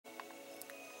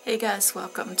Hey guys,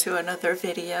 welcome to another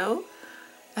video.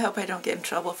 I hope I don't get in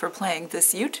trouble for playing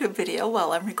this YouTube video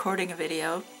while I'm recording a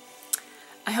video.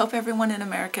 I hope everyone in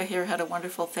America here had a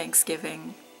wonderful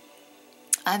Thanksgiving.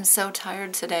 I'm so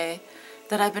tired today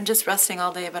that I've been just resting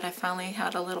all day, but I finally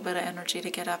had a little bit of energy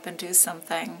to get up and do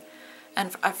something.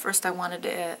 And first I wanted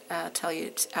to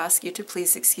ask you to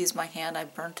please excuse my hand. I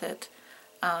burnt it.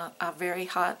 A very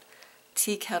hot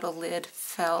tea kettle lid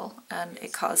fell and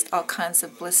it caused all kinds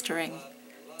of blistering.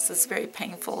 So it's very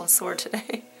painful and sore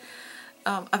today.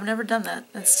 I've never done that.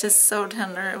 It's just so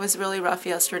tender. It was really rough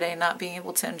yesterday not being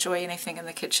able to enjoy anything in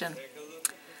the kitchen.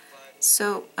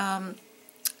 So I'm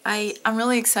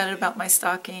really excited about my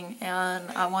stocking, and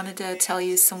I wanted to tell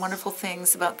you some wonderful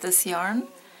things about this yarn.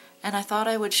 And I thought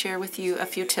I would share with you a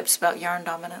few tips about yarn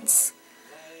dominance.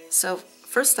 So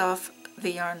first off,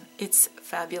 the yarn. It's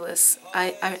fabulous.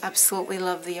 I absolutely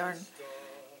love the yarn.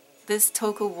 This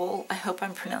Tokuwool, I hope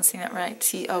I'm pronouncing that right,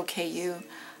 T-O-K-U.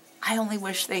 I only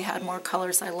wish they had more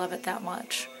colors. I love it that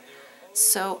much.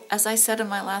 So, as I said in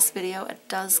my last video, it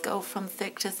does go from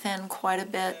thick to thin quite a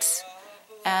bit,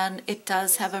 and it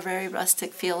does have a very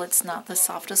rustic feel. It's not the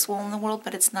softest wool in the world,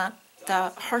 but it's not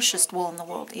the harshest wool in the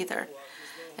world either.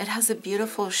 It has a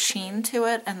beautiful sheen to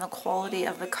it, and the quality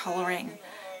of the coloring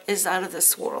is out of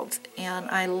this world. And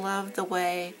I love the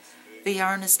way the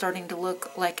yarn is starting to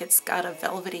look like it's got a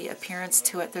velvety appearance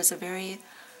to it. There's a very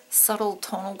subtle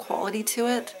tonal quality to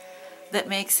it that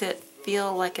makes it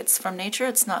feel like it's from nature.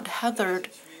 It's not heathered,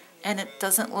 and it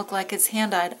doesn't look like it's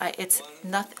hand-dyed. It's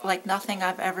like nothing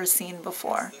I've ever seen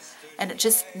before, and it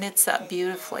just knits up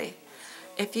beautifully.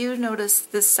 If you notice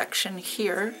this section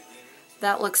here,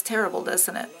 that looks terrible,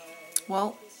 doesn't it?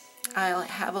 Well, I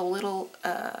have a little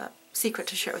secret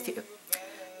to share with you.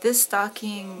 This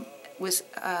stocking was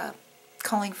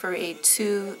calling for a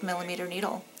 2mm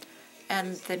needle,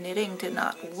 and the knitting did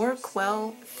not work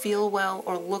well, feel well,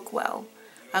 or look well.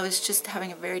 I was just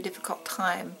having a very difficult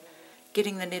time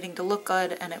getting the knitting to look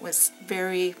good, and it was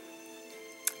very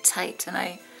tight, and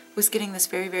I was getting this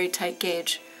very, very tight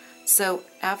gauge. So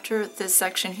after this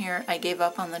section here, I gave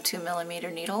up on the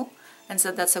 2mm needle and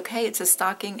said that's okay, it's a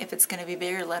stocking. If it's going to be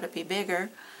bigger, let it be bigger.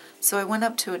 So I went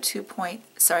up to a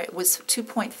it was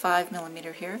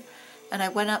 2.5mm here, and I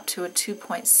went up to a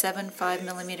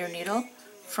 2.75mm needle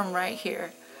from right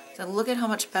here. So look at how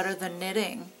much better the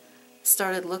knitting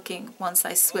started looking once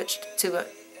I switched to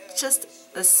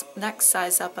just this next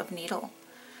size up of needle.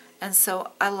 And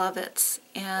so I love it.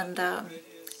 And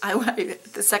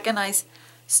the second I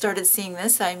started seeing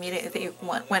this, I immediately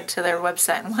went to their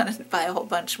website and wanted to buy a whole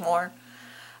bunch more.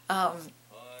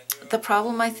 The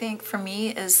problem, I think, for me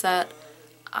is that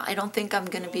I don't think I'm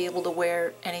going to be able to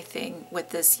wear anything with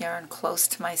this yarn close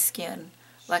to my skin,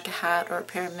 like a hat or a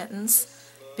pair of mittens,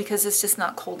 because it's just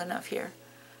not cold enough here.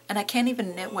 And I can't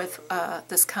even knit with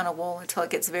this kind of wool until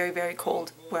it gets very, very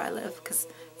cold where I live, because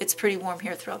it's pretty warm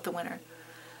here throughout the winter.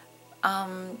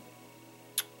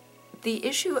 The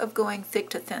issue of going thick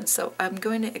to thin, so I'm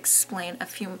going to explain a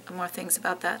few more things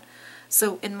about that.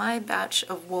 So in my batch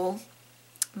of wool,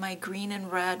 my green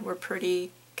and red were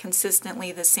pretty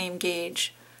consistently the same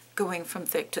gauge, going from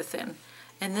thick to thin.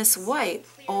 And this white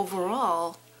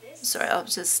overall, sorry, I'll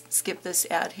just skip this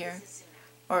ad here,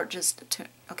 or just turn,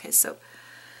 okay, so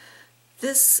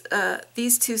this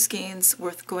these two skeins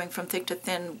were going from thick to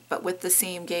thin, but with the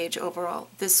same gauge overall.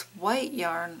 This white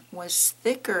yarn was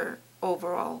thicker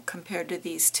overall compared to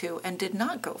these two and did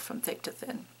not go from thick to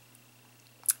thin.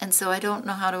 And so I don't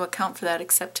know how to account for that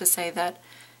except to say that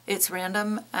it's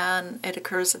random and it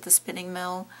occurs at the spinning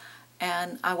mill,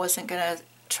 and I wasn't going to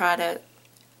try to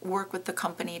work with the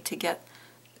company to get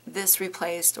this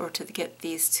replaced or to get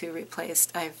these two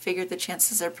replaced. I figured the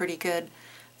chances are pretty good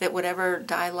that whatever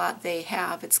dye lot they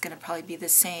have, it's going to probably be the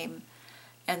same,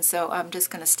 and so I'm just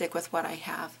going to stick with what I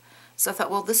have. So I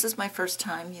thought, well, this is my first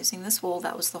time using this wool.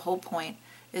 That was the whole point,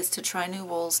 is to try new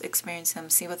wools, experience them,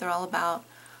 see what they're all about,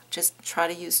 just try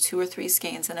to use 2 or 3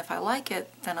 skeins, and if I like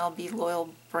it, then I'll be loyal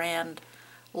brand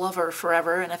lover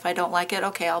forever, and if I don't like it,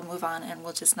 okay, I'll move on and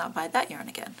we'll just not buy that yarn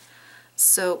again.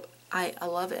 So I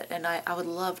love it, and I would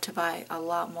love to buy a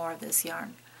lot more of this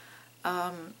yarn.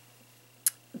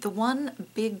 The one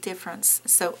big difference,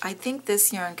 so I think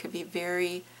this yarn could be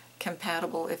very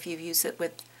compatible if you use it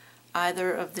with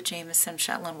either of the Jameson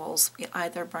Shetland wools,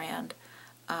 either brand.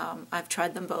 I've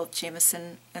tried them both,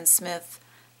 Jameson and Smith,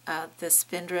 the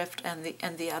Spindrift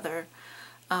and the other.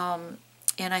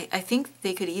 And I think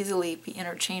they could easily be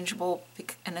interchangeable,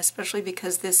 and especially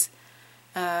because this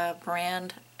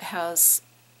brand has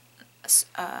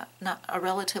not a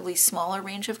relatively smaller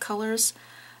range of colors.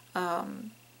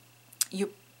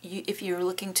 You if you're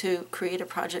looking to create a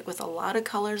project with a lot of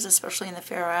colors, especially in the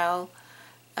Fair Isle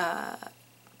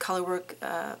colorwork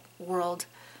world,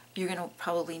 you're going to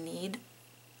probably need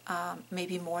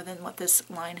maybe more than what this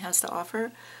line has to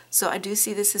offer. So I do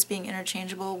see this as being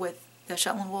interchangeable with the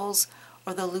Shetland wools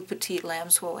or the Loup Petite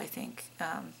lamb's wool, I think.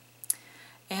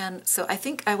 And so I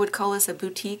think I would call this a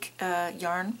boutique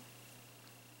yarn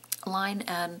line,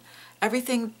 and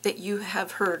everything that you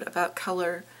have heard about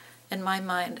color, in my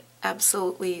mind,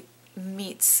 absolutely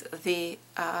meets it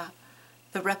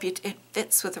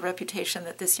fits with the reputation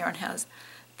that this yarn has.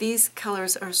 These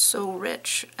colors are so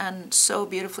rich and so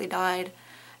beautifully dyed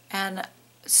and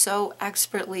so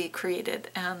expertly created,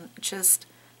 and just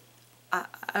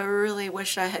I really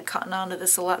wish I had caught on to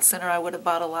this a lot sooner. I would have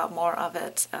bought a lot more of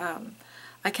it.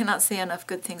 I cannot say enough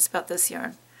good things about this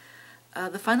yarn.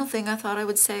 The final thing I thought I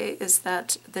would say is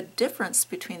that the difference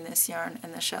between this yarn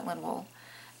and the Shetland wool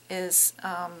is,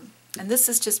 and this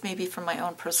is just maybe from my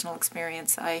own personal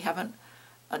experience, I haven't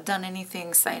done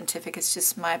anything scientific, it's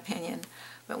just my opinion,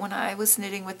 but when I was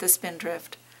knitting with the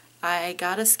Spindrift, I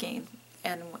got a skein,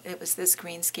 and it was this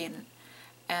green skein,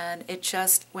 and it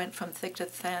just went from thick to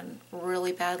thin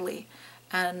really badly,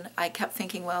 and I kept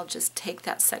thinking, well, just take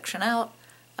that section out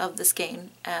of the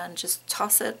skein and just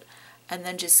toss it and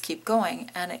then just keep going.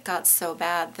 And it got so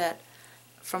bad that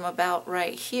from about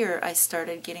right here I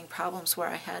started getting problems where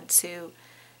I had to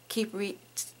keep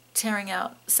tearing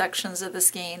out sections of the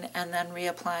skein and then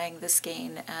reapplying the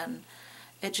skein, and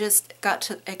it just got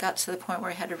to the point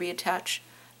where I had to reattach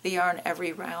the yarn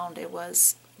every round. It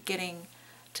was getting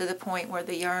to the point where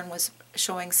the yarn was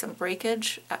showing some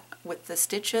breakage with the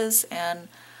stitches, and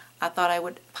I thought I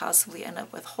would possibly end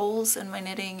up with holes in my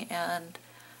knitting, and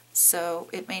so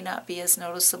it may not be as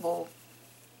noticeable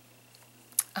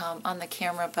on the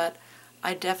camera, but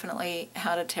I definitely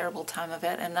had a terrible time of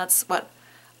it, and that's what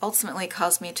ultimately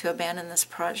caused me to abandon this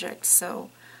project. So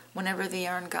whenever the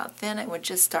yarn got thin, it would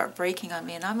just start breaking on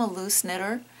me, and I'm a loose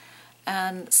knitter,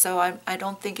 and so I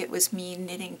don't think it was me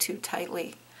knitting too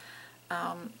tightly.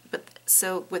 But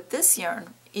so with this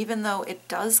yarn, even though it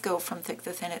does go from thick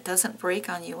to thin, it doesn't break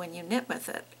on you when you knit with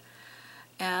it.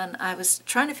 And I was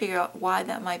trying to figure out why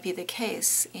that might be the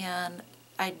case, and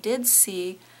I did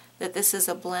see that this is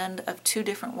a blend of two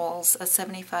different wools, a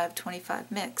 75-25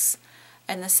 mix,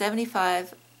 and the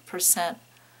 75%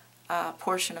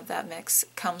 portion of that mix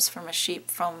comes from a sheep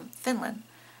from Finland,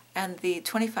 and the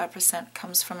 25%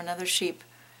 comes from another sheep,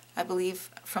 I believe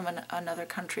from another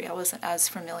country. I wasn't as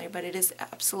familiar, but it is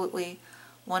absolutely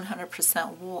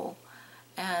 100% wool.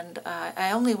 And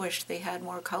I only wish they had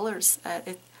more colors.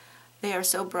 They are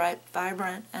so bright,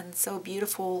 vibrant, and so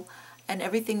beautiful, and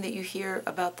everything that you hear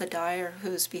about the dyer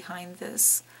who's behind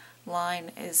this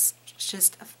line is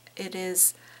just, it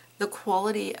is, the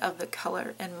quality of the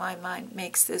color in my mind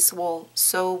makes this wool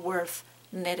so worth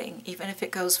knitting, even if it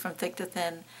goes from thick to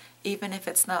thin, even if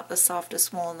it's not the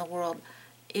softest wool in the world.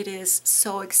 It is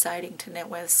so exciting to knit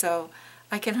with, so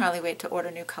I can hardly wait to order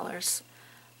new colors.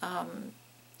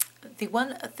 The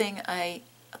one thing I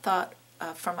thought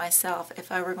for myself,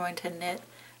 if I were going to knit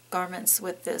garments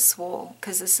with this wool,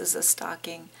 because this is a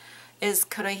stocking, is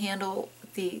could I handle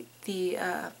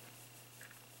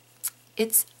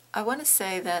I want to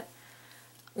say that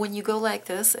when you go like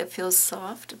this, it feels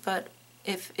soft, but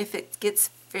if it gets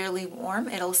fairly warm,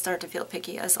 it'll start to feel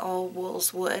picky, as all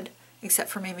wools would, except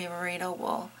for maybe merino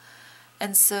wool.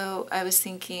 And so I was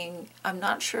thinking, I'm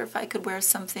not sure if I could wear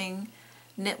something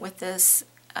knit with this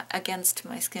against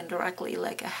my skin directly,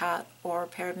 like a hat or a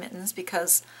pair of mittens,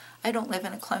 because I don't live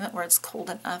in a climate where it's cold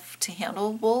enough to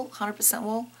handle wool, 100%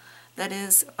 wool, that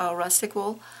is rustic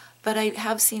wool. But I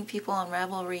have seen people on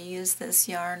Ravelry use this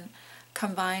yarn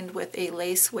combined with a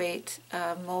lace weight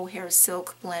mohair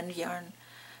silk blend yarn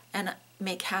and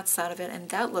make hats out of it, and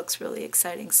that looks really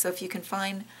exciting. So if you can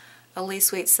find a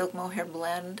lace weight silk mohair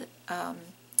blend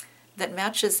that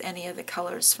matches any of the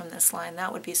colors from this line,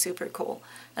 that would be super cool.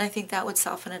 And I think that would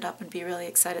soften it up and be really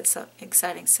exciting.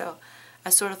 So I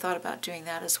sort of thought about doing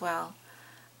that as well.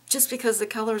 Just because the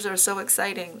colors are so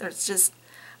exciting, there's just,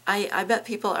 I bet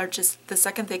people are just, the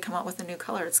second they come out with a new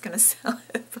color, it's going to sell.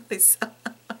 It really sell.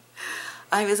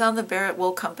 I was on the Barrett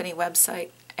Wool Company website,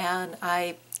 and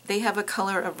they have a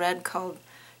color of red called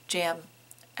Jam.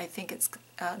 I think it's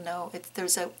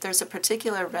there's a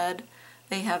particular red.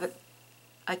 They have it.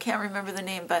 I can't remember the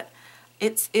name, but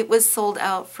it was sold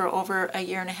out for over a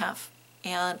year and a half,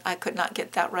 and I could not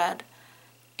get that red.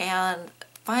 And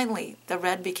finally, the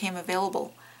red became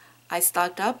available. I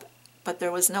stocked up, but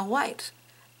there was no white,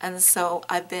 and so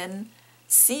I've been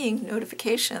seeing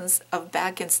notifications of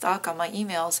back in stock on my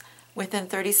emails. Within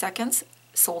 30 seconds,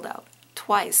 sold out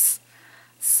twice.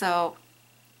 So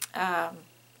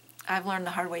I've learned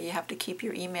the hard way. You have to keep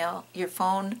your email, your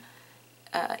phone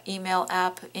email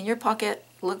app in your pocket,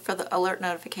 look for the alert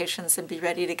notifications and be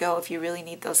ready to go if you really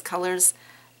need those colors,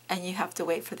 and you have to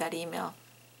wait for that email.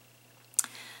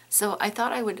 So I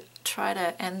thought I would try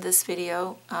to end this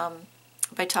video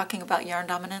by talking about yarn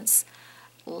dominance.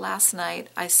 Last night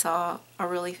I saw a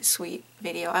really sweet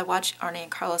video. I watch Arnie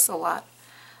and Carlos a lot.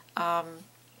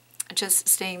 Just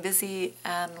staying busy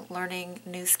and learning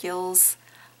new skills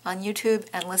on YouTube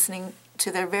and listening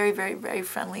to their very, very, very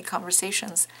friendly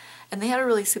conversations. And they had a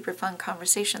really super fun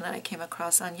conversation that I came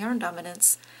across on yarn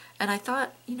dominance. And I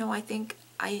thought, you know, I think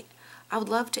I would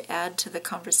love to add to the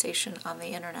conversation on the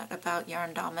internet about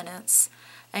yarn dominance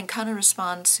and kind of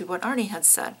respond to what Arnie had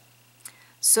said.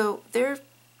 So their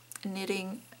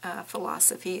knitting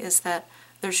philosophy is that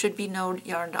there should be no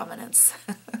yarn dominance.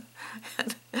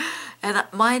 And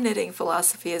my knitting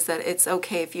philosophy is that it's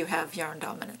okay if you have yarn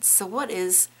dominance. So what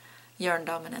is yarn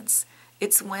dominance?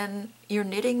 It's when you're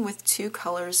knitting with 2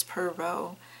 colors per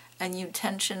row and you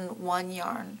tension one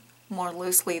yarn more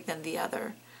loosely than the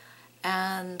other.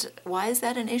 And why is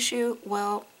that an issue?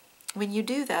 Well, when you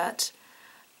do that,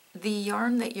 the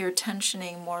yarn that you're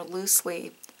tensioning more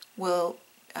loosely will,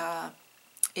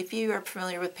 if you are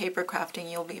familiar with paper crafting,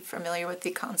 you'll be familiar with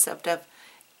the concept of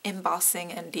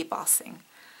embossing and debossing.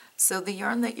 So the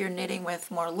yarn that you're knitting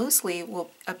with more loosely will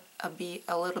be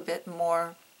a little bit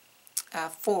more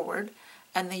forward,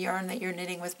 and the yarn that you're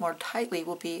knitting with more tightly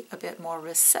will be a bit more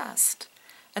recessed.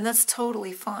 And that's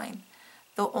totally fine.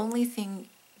 The only thing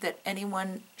that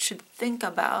anyone should think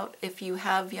about if you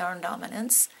have yarn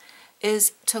dominance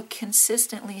is to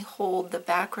consistently hold the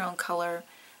background color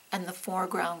and the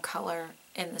foreground color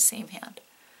in the same hand.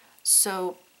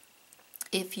 So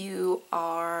if you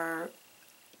are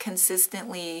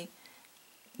consistently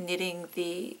knitting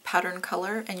the pattern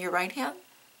color in your right hand,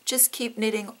 just keep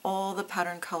knitting all the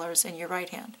pattern colors in your right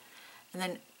hand, and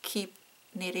then keep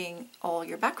knitting all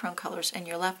your background colors in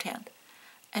your left hand.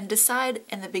 And decide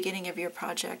in the beginning of your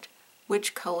project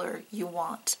which color you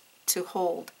want to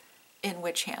hold in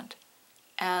which hand.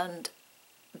 And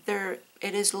it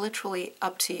is literally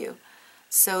up to you.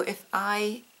 So if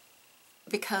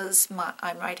because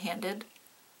I'm right-handed,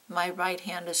 my right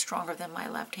hand is stronger than my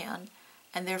left hand,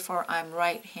 and therefore I'm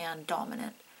right hand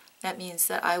dominant. That means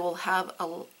that I will have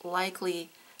a likely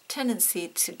tendency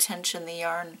to tension the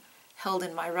yarn held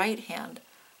in my right hand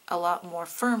a lot more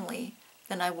firmly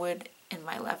than I would in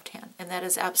my left hand. And that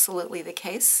is absolutely the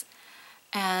case.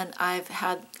 And I've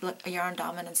had yarn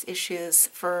dominance issues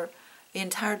for the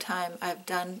entire time I've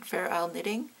done Fair Isle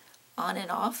knitting, on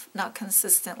and off, not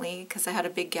consistently because I had a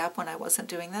big gap when I wasn't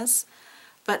doing this,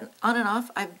 but on and off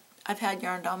I've had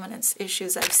yarn dominance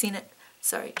issues. I've seen it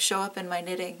show up in my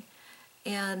knitting.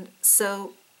 And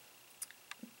so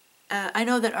I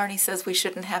know that Arnie says we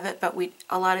shouldn't have it, but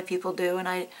a lot of people do, and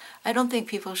I don't think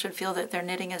people should feel that their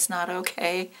knitting is not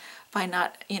okay by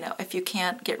not, if you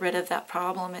can't get rid of that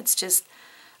problem. It's just,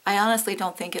 I honestly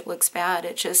don't think it looks bad.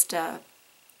 It just,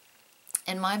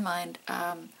 in my mind,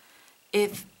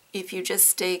 if you just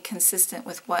stay consistent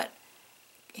with what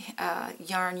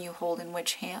yarn you hold in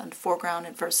which hand, foreground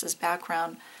versus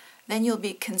background, then you'll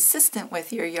be consistent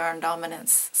with your yarn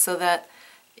dominance, so that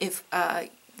if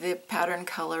the pattern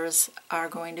colors are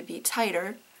going to be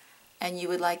tighter and you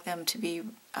would like them to be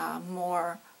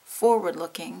more forward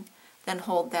looking, then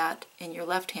hold that in your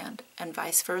left hand and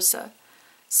vice versa.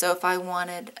 So if I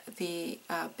wanted the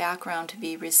background to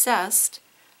be recessed,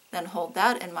 then hold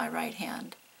that in my right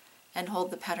hand and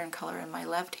hold the pattern color in my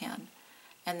left hand.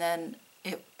 And then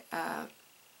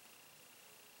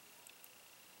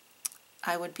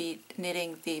I would be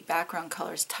knitting the background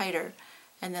colors tighter,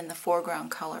 and then the foreground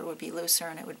color would be looser,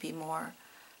 and it would be more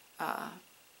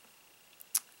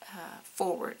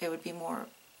forward. It would be more,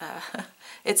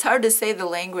 it's hard to say the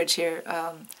language here,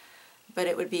 but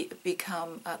it would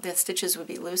become, the stitches would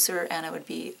be looser, and it would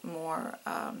be more,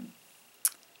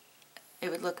 it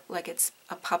would look like it's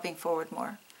popping forward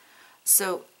more.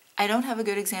 So I don't have a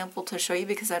good example to show you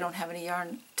because I don't have any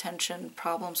yarn tension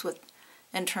problems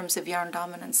in terms of yarn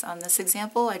dominance on this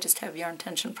example. I just have yarn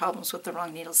tension problems with the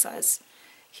wrong needle size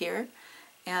here.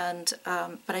 And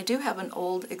but I do have an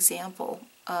old example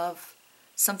of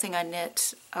something I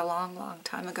knit a long, long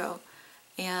time ago.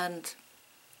 And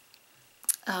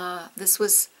this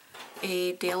was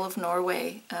a Dale of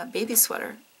Norway baby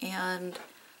sweater. And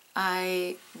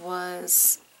I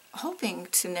was hoping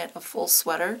to knit a full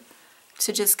sweater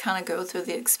to just kind of go through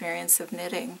the experience of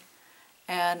knitting.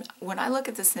 And when I look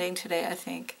at this knitting today, I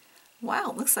think, wow,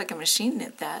 it looks like a machine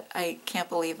knit that. I can't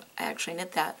believe I actually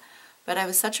knit that. But I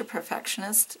was such a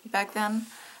perfectionist back then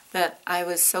that I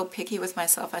was so picky with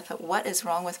myself. I thought, what is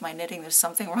wrong with my knitting? There's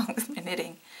something wrong with my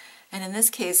knitting. And in this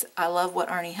case, I love what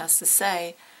Arnie has to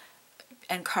say.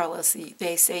 And Carlos,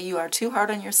 they say, you are too hard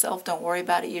on yourself. Don't worry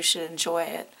about it. You should enjoy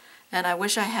it. And I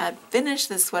wish I had finished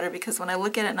this sweater, because when I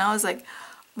look at it now, I was like,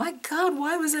 my God,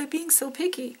 why was I being so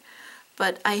picky?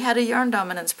 But I had a yarn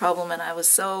dominance problem, and I was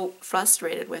so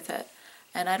frustrated with it.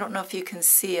 And I don't know if you can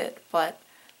see it, but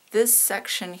this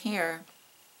section here,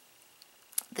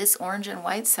 this orange and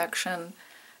white section,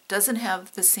 doesn't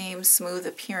have the same smooth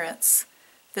appearance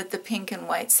that the pink and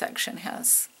white section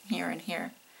has here and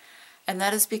here. And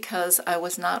that is because I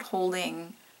was not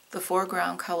holding the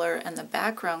foreground color and the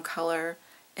background color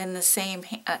in the same,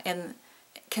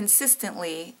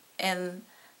 consistently in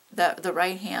the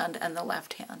right hand and the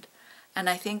left hand. And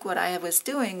I think what I was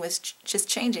doing was just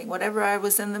changing whatever I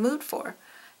was in the mood for.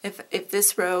 If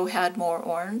this row had more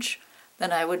orange,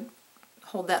 then I would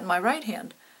hold that in my right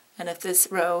hand. And if this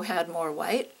row had more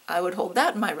white, I would hold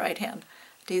that in my right hand.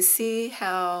 Do you see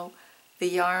how the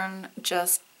yarn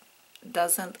just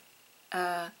doesn't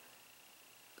have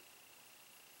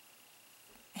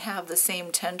the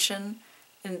same tension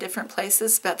in different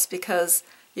places? That's because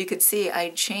you could see I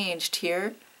changed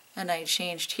here and I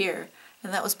changed here.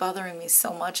 And that was bothering me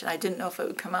so much, and I didn't know if it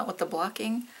would come out with the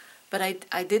blocking, but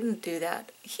I didn't do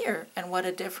that here, and what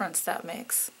a difference that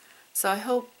makes. So I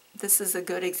hope this is a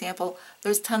good example.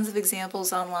 There's tons of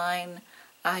examples online.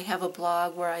 I have a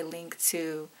blog where I link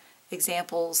to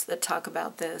examples that talk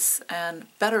about this, and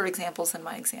better examples than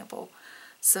my example.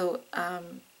 So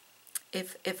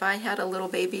if I had a little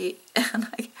baby and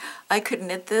I could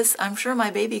knit this, I'm sure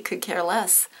my baby could care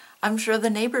less. I'm sure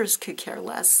the neighbors could care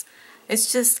less. It's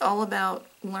just all about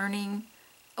learning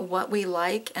what we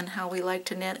like and how we like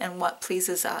to knit, and what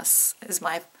pleases us is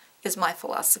my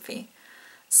philosophy.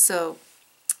 So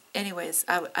anyways,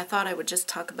 I thought I would just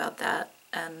talk about that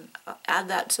and add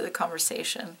that to the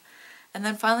conversation. And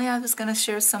then finally I was going to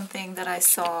share something that I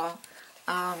saw.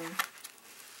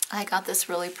 I got this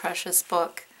really precious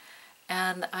book,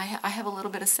 and I have a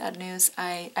little bit of sad news.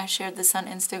 I shared this on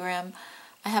Instagram.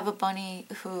 I have a bunny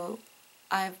who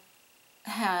I've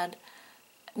had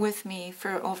with me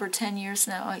for over 10 years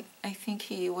now. I think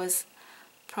he was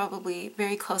probably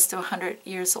very close to 100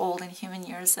 years old in human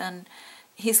years, and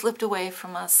he slipped away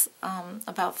from us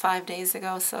about 5 days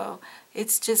ago, so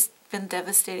it's just been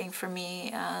devastating for me.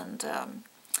 And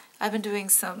I've been doing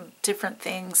some different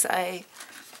things. I've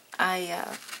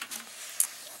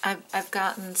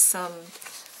gotten some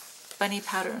bunny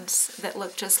patterns that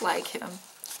look just like him,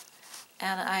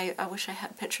 and I wish I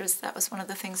had pictures. That was one of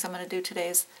the things I'm going to do today,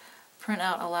 is print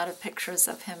out a lot of pictures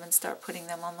of him and start putting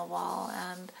them on the wall.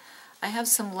 And I have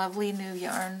some lovely new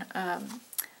yarn.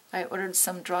 I ordered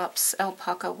some drops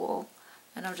alpaca wool,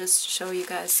 and I'll just show you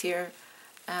guys here.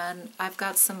 And I've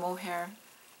got some mohair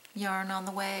yarn on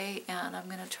the way, and I'm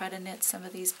going to try to knit some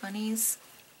of these bunnies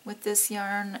with this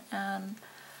yarn, and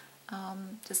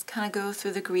just kind of go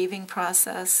through the grieving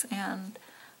process. And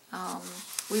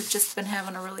we've just been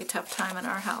having a really tough time in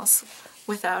our house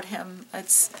without him.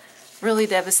 It's really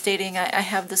devastating. I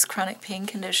have this chronic pain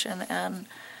condition, and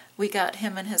we got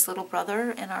him and his little brother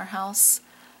in our house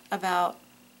about,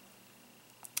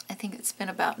 I think it's been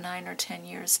about 9 or 10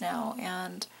 years now.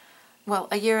 And well,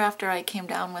 a year after I came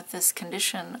down with this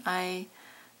condition, I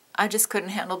just couldn't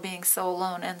handle being so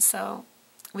alone, and so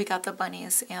we got the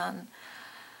bunnies, and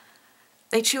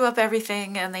they chew up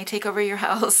everything and they take over your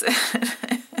house.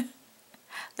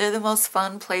 They're the most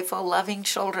fun, playful, loving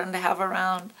children to have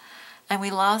around. And we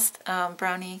lost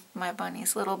Brownie, my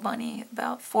bunny's little bunny,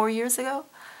 about 4 years ago.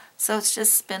 So it's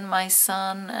just been my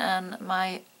son and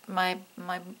my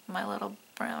little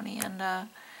Brownie, and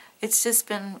it's just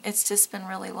been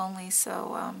really lonely.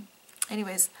 So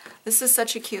anyways, this is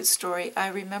such a cute story. I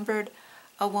remembered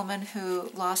a woman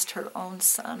who lost her own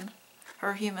son,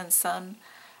 her human son,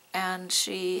 and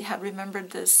she had remembered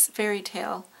this fairy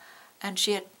tale, and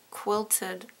she had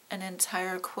quilted an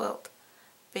entire quilt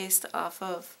based off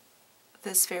of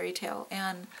this fairy tale.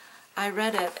 And I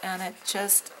read it, and it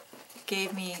just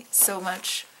gave me so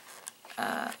much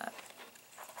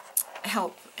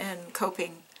help in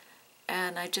coping.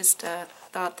 And I just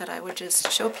thought that I would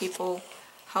just show people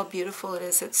how beautiful it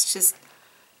is. It's just,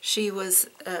 she was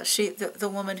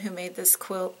the woman who made this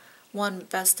quilt won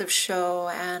Best of Show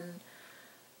and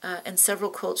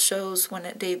several quilt shows when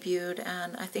it debuted,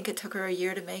 and I think it took her a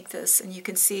year to make this. And you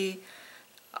can see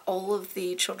all of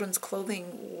the children's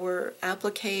clothing were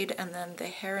appliqued, and then the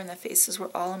hair and the faces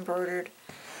were all embroidered,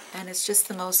 and it's just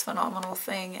the most phenomenal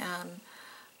thing. And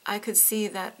I could see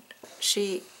that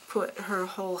she put her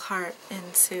whole heart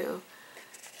into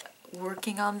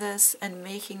working on this and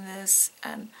making this,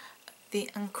 and the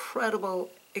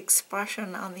incredible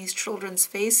expression on these children's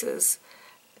faces,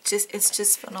 it's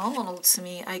just phenomenal to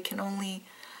me. I can only,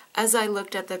 as I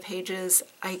looked at the pages,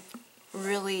 I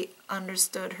really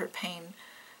understood her pain,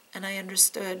 and I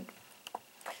understood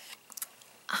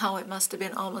how it must have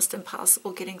been almost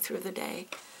impossible getting through the day.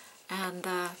 And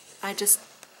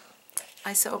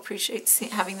I so appreciate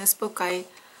having this book. I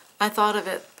thought of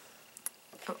it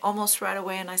almost right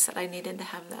away, and I said I needed to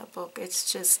have that book.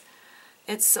 It's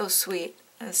so sweet.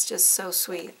 It's just so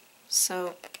sweet.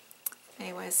 So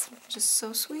anyways, just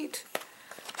so sweet.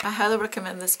 I highly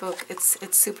recommend this book.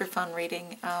 It's super fun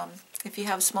reading. If you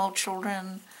have small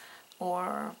children,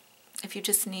 or if you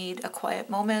just need a quiet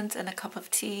moment and a cup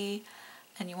of tea,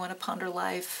 and you want to ponder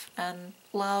life and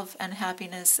love and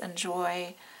happiness and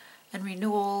joy and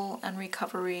renewal and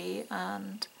recovery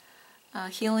and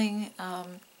healing,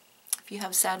 if you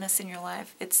have sadness in your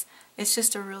life, it's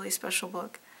just a really special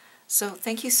book. So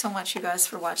thank you so much, you guys,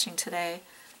 for watching today,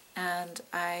 and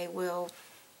I will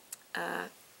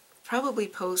probably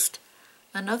post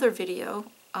another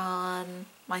video on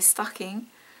my stocking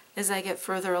as I get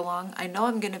further along. I know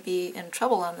I'm going to be in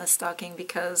trouble on this stocking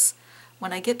because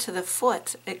when I get to the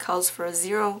foot, it calls for a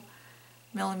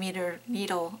 0mm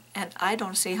needle, and I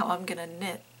don't see how I'm going to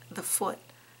knit the foot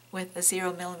with a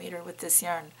 0mm with this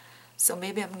yarn. So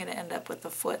maybe I'm going to end up with a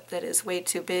foot that is way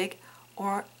too big,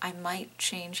 or I might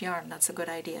change yarn. That's a good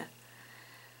idea.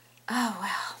 Oh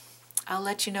well, I'll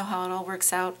let you know how it all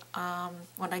works out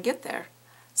when I get there.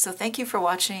 So thank you for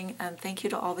watching, and thank you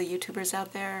to all the YouTubers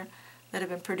out there that have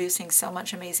been producing so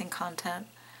much amazing content.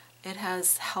 It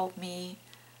has helped me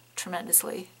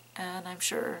tremendously, and I'm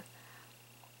sure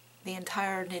the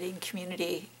entire knitting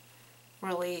community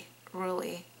really,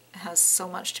 really has so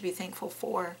much to be thankful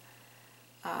for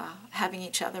having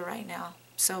each other right now.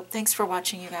 So thanks for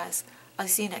watching, you guys. I'll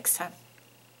see you next time.